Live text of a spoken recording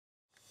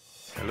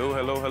Hello,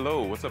 hello,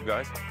 hello. What's up,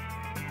 guys?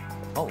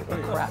 Oh,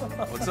 crap.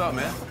 What's up,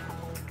 man?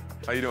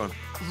 How you doing?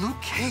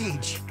 Luke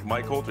Cage.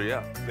 Mike Colter,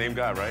 yeah. Same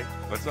guy, right?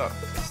 What's up?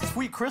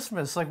 Sweet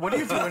Christmas. Like, what are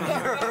you doing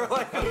here?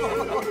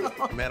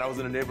 Man, I was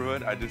in the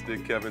neighborhood. I just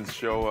did Kevin's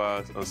show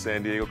on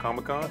San Diego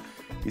Comic-Con.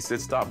 He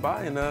said stop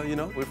by, and, you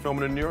know, we're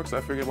filming in New York, so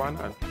I figured why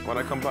not? Why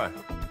not come by?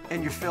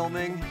 And you're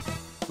filming?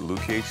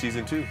 Luke Cage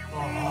Season 2.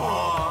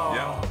 Oh.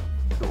 Yeah.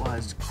 It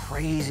was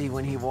crazy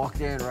when he walked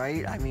in,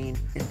 right? I mean,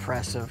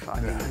 impressive. I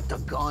mean, the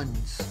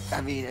guns. I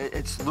mean,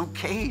 it's Luke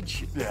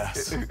Cage.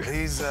 Yes.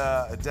 He's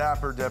a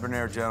dapper,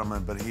 debonair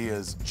gentleman, but he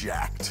is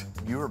jacked.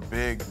 You're a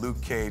big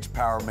Luke Cage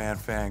Power Man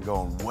fan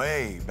going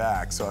way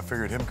back, so I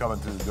figured him coming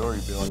through the door,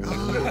 you'd be like,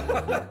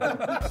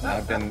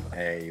 I've been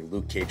a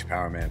Luke Cage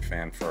Power Man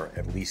fan for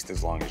at least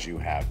as long as you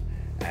have.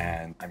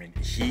 And, I mean,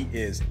 he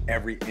is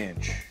every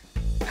inch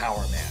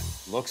Power Man.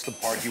 Looks the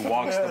part, he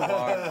walks the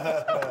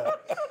part.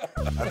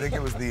 I think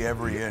it was the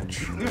every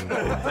inch.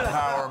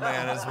 Power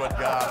Man is what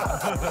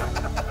got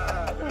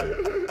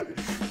him.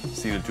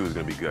 Season 2 is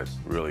going to be good,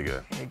 really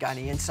good. You got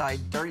any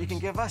inside dirt you can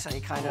give us? Any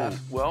kind of...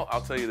 Well,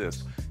 I'll tell you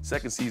this.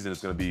 Second season is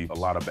going to be a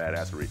lot of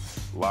badassery,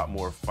 a lot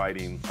more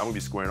fighting. I'm going to be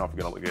squaring off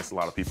against a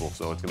lot of people,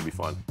 so it's going to be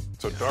fun.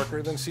 So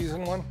darker than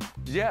season 1?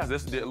 Yeah,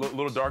 this is a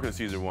little darker than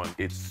season 1.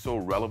 It's so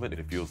relevant,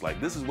 it feels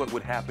like this is what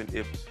would happen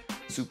if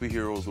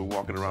superheroes were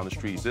walking around the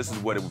streets. This is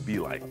what it would be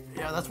like.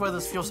 Yeah, that's why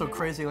this feels so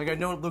crazy. Like, I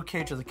know Luke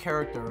Cage is a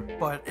character,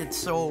 but it's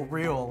so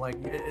real. Like,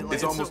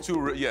 it's almost too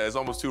real. Yeah, it's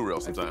almost too real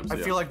sometimes. I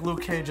feel like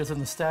Luke Cage is in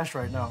the stash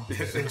right now.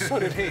 So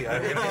did he.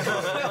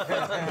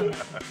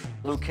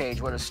 Luke Cage,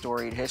 what a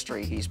storied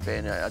history. He's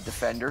been a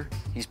defender.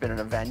 He's been an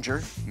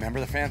Avenger. Remember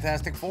the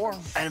Fantastic Four?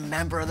 And a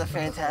member of the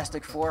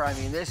Fantastic Four. I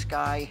mean, this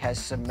guy has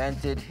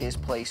cemented his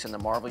place in the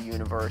Marvel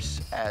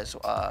Universe as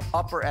an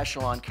upper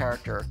echelon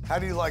character. How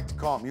do you like to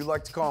call him? You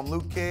like to call him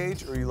Luke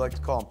Cage, or you like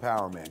to call him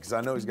Power Man? Because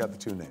I know he's got the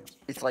two names.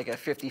 It's like a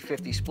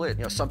 50-50 split.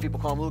 You know, some people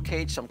call him Luke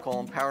Cage, some call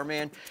him Power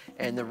Man.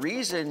 And the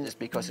reason is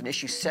because in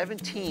issue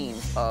 17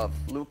 of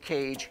Luke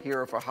Cage,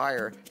 Hero for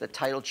Hire, the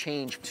title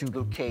changed to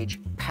Luke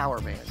Cage,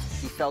 Power Man.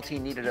 He felt he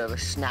needed a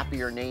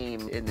snappier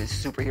name in the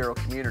superhero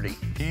community.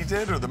 He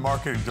did, or the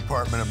marketing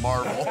department at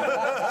Marvel?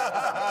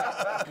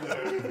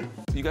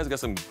 You guys got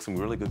some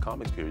really good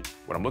comics, period.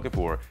 What I'm looking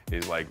for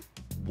is, like,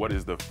 what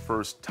is the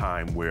first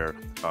time where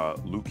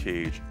Luke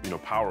Cage, you know,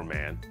 Power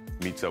Man,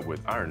 meets up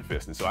with Iron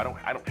Fist, and so I don't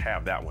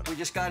have that one. We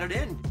just got it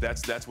in.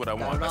 That's what I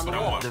want. That's what I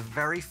want. The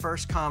very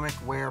first comic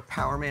where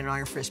Power Man and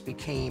Iron Fist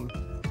became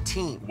a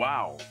team.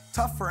 Wow.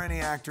 Tough for any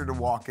actor to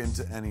walk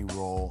into any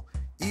role.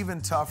 Even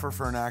tougher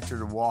for an actor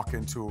to walk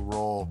into a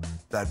role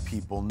that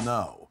people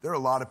know. There are a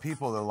lot of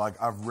people that are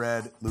like, I've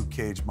read Luke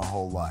Cage my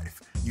whole life.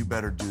 You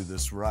better do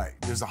this right.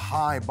 There's a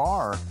high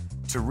bar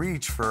to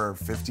reach for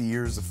 50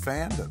 years of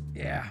fandom.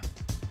 Yeah.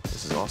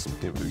 This is awesome.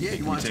 Yeah,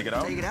 Can we take it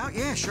out? Take it out?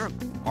 Yeah, sure.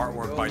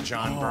 Artwork by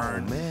John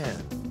Byrne. Man.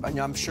 And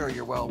I'm sure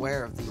you're well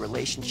aware of the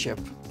relationship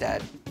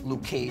that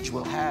Luke Cage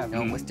will have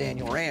with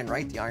Daniel Rand,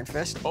 right? The Iron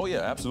Fist. Oh, yeah,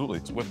 absolutely.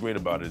 What's great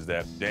about it is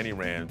that Danny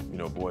Rand, you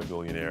know, boy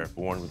billionaire,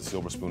 born with a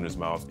silver spoon in his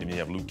mouth, and you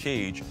have Luke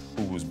Cage,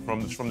 who was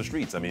from the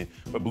streets. I mean,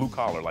 but blue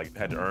collar, like,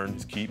 had to earn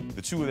his keep.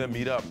 The two of them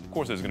meet up. Of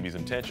course, there's going to be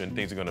some tension.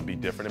 Things are going to be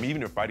different. I mean,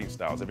 even their fighting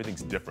styles,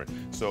 everything's different.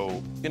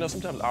 So, you know,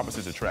 sometimes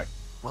opposites attract.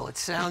 Well, it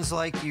sounds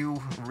like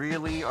you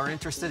really are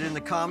interested in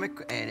the comic,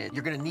 and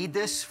you're going to need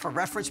this for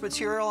reference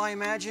material, I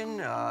imagine.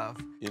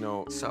 You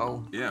know,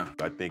 so yeah,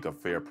 I think a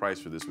fair price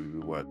for this would be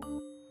what?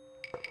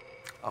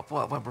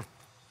 Well,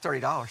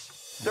 $30.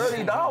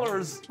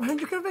 $30? Man,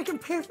 you're gonna make him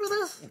pay for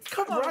this?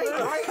 Come on,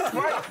 Right.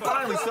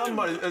 Finally,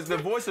 somebody, as the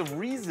voice of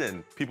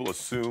reason. People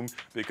assume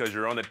because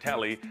you're on the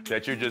telly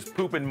that you're just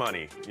pooping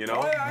money, you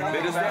know?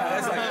 They just,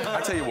 it's like,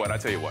 I tell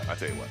you what.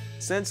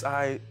 Since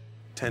I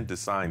tend to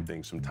sign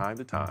things from time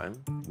to time,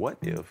 what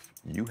if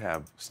you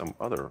have some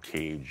other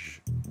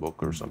Cage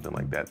book or something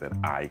like that that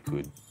I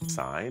could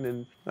sign,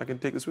 and I can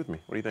take this with me?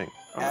 What do you think?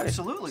 All right.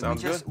 Absolutely.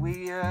 Sounds good.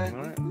 We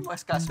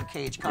just got some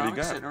Cage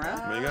comics sitting around.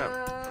 What do you got?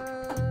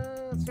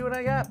 Let's see what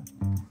I got.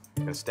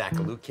 A stack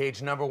of Luke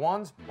Cage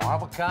 #1s,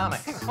 Marvel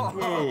Comics.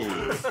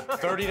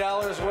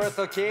 $30 worth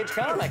of Cage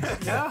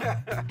comics. Yeah.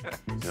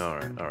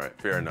 All right,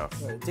 fair enough.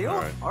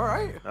 Deal? All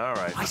right.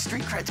 My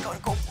street cred's gonna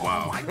go,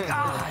 Wow. oh my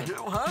God.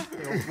 Huh?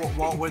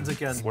 Walt wins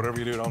again. Whatever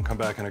you do, don't come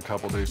back in a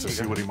couple days to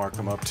see what he marked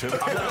them up to.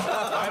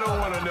 I don't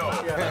want to know.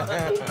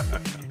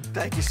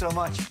 Thank you so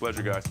much.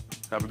 Pleasure, guys.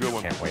 Have a good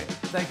one. Can't wait.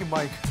 Thank you,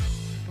 Mike.